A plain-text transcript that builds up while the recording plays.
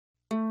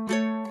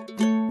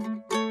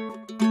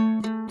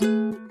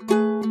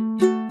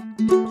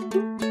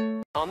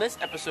this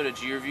episode of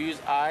G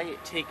Reviews, I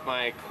take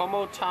my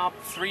Gourmet top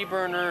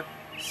 3-burner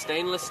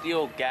stainless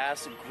steel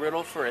gas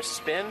griddle for a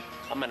spin.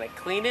 I'm gonna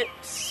clean it,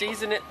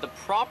 season it the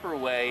proper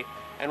way,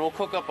 and we'll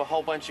cook up a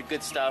whole bunch of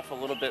good stuff a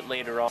little bit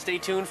later on. Stay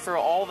tuned for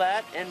all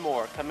that and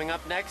more coming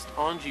up next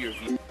on G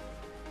Reviews.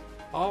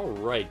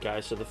 Alright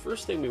guys, so the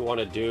first thing we want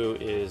to do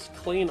is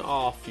clean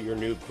off your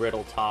new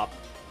griddle top,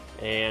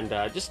 and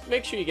just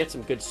make sure you get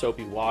some good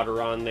soapy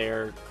water on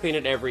there. Clean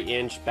it every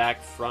inch,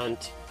 back,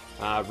 front,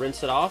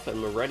 rinse it off, and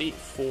we're ready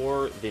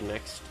for the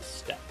next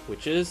step,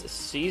 which is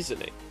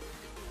seasoning.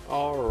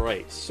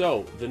 Alright,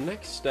 so the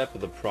next step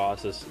of the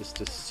process is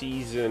to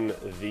season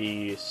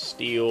the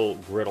steel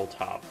griddle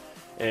top.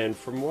 And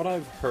from what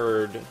I've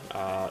heard,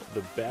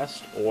 the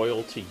best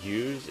oil to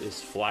use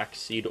is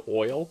flaxseed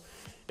oil.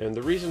 And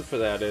the reason for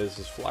that is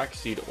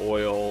flaxseed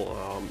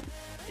oil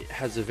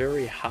has a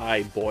very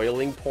high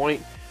boiling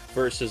point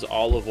versus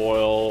olive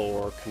oil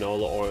or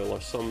canola oil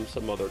or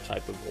some other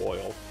type of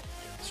oil.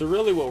 So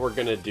really what we're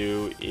going to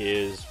do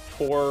is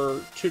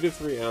pour 2 to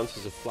 3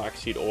 ounces of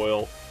flaxseed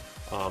oil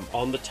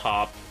on the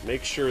top.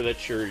 Make sure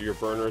that your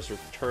burners are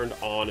turned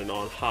on and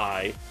on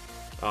high.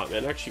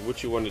 And actually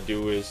what you want to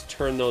do is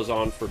turn those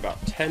on for about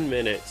 10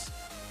 minutes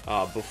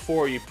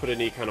before you put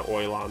any kind of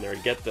oil on there.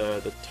 Get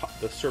the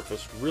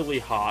surface really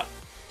hot.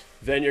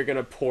 Then you're going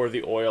to pour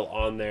the oil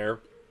on there.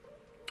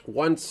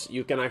 Once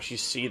you can actually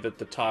see that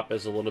the top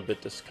is a little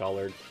bit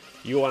discolored,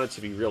 you want it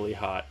to be really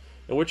hot.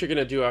 And what you're going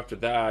to do after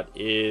that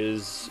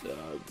is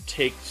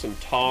take some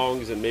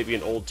tongs and maybe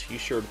an old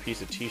t-shirt, a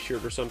piece of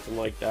t-shirt or something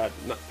like that.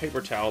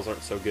 Paper towels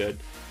aren't so good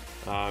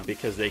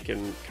because they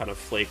can kind of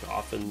flake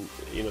off and,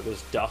 you know,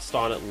 there's dust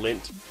on it,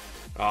 lint.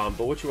 But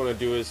what you want to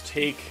do is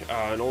take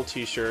an old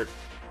t-shirt,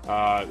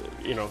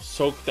 you know,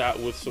 soak that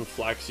with some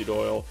flaxseed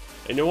oil,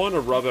 and you want to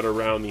rub it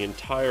around the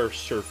entire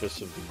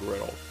surface of the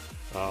griddle.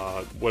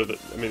 I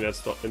mean,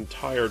 that's the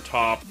entire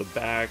top, the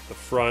back, the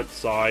front,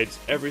 sides,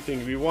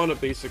 everything. We want to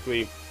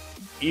basically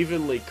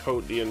evenly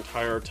coat the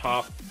entire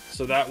top,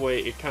 so that way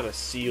it kind of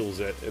seals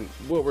it. And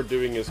what we're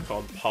doing is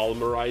called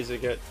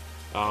polymerizing it,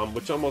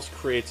 which almost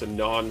creates a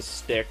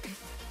non-stick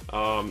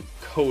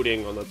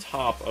coating on the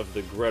top of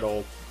the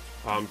griddle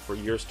for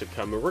years to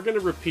come. And we're going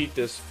to repeat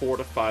this 4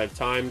 to 5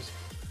 times.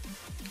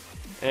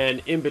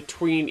 And in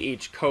between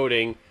each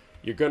coating,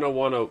 you're going to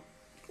want to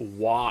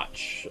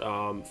watch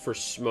for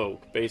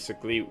smoke.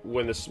 Basically,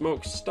 when the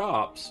smoke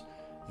stops,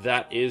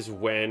 that is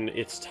when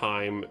it's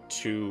time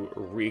to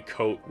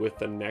recoat with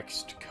the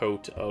next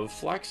coat of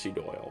flaxseed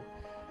oil.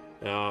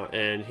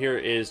 And here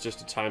is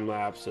just a time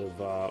lapse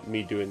of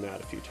me doing that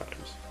a few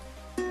times.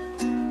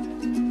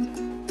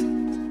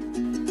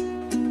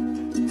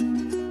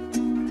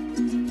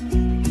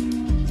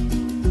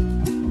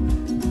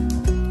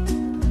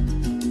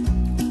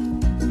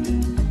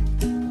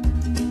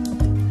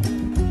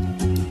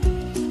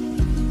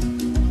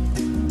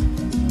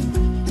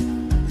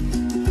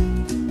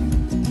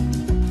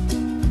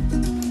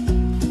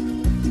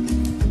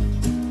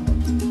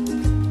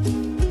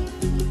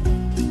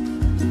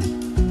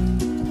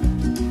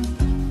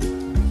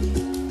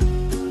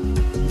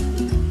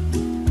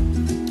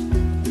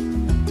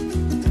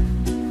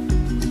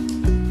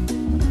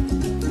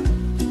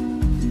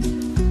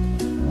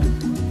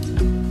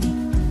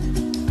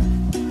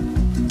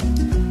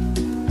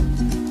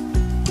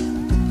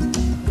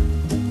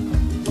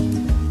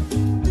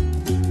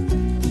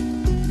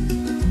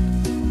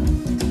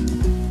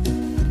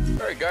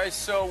 Guys,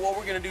 so what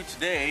we're going to do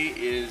today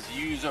is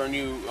use our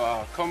new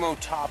Gourmet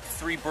top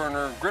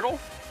 3-burner griddle,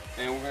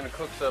 and we're going to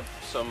cook up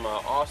some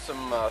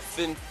awesome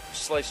thin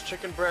sliced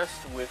chicken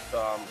breast with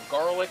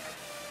garlic,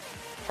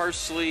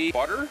 parsley,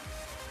 butter,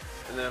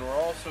 and then we're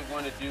also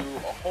going to do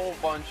a whole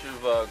bunch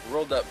of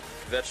grilled up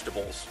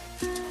vegetables.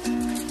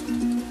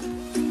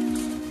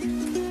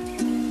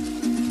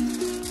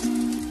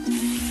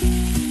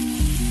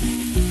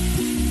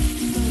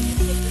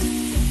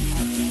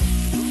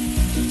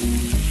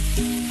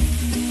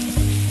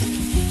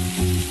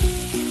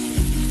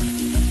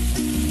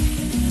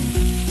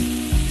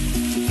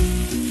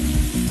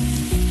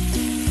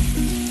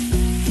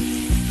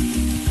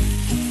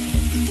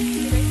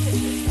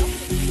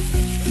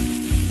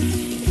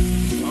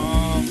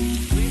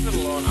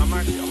 I'm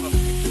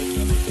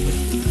gonna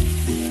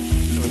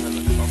fix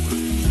this up.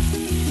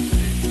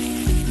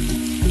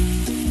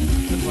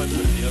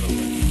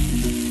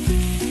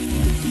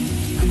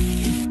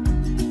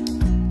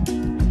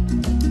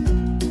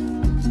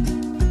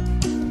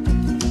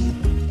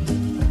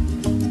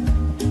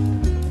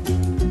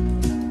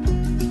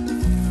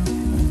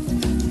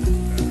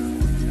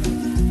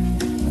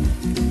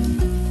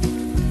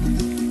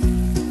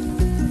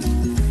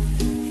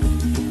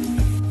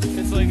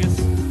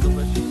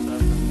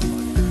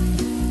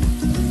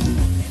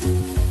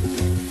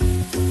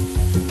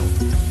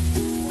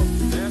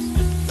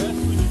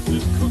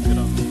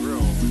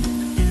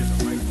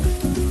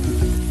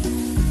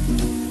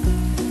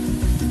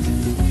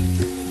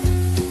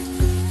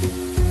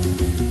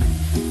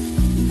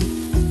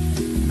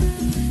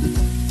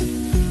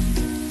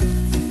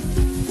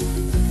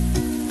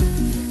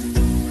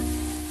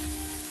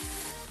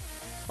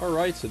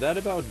 Alright, so that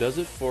about does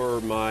it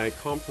for my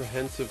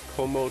comprehensive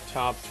Como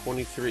Top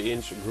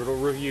 23-inch griddle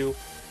review.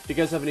 If you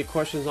guys have any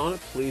questions on it,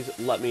 please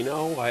let me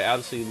know. I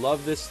absolutely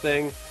love this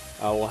thing.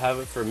 We'll have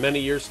it for many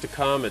years to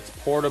come. It's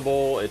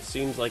portable, it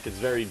seems like it's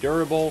very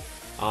durable,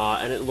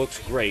 and it looks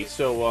great.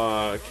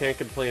 So can't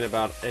complain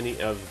about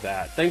any of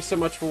that. Thanks so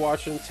much for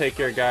watching. Take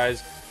care,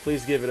 guys.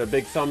 Please give it a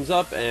big thumbs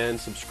up and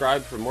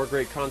subscribe for more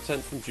great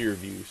content from G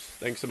Reviews.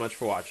 Thanks so much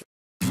for watching.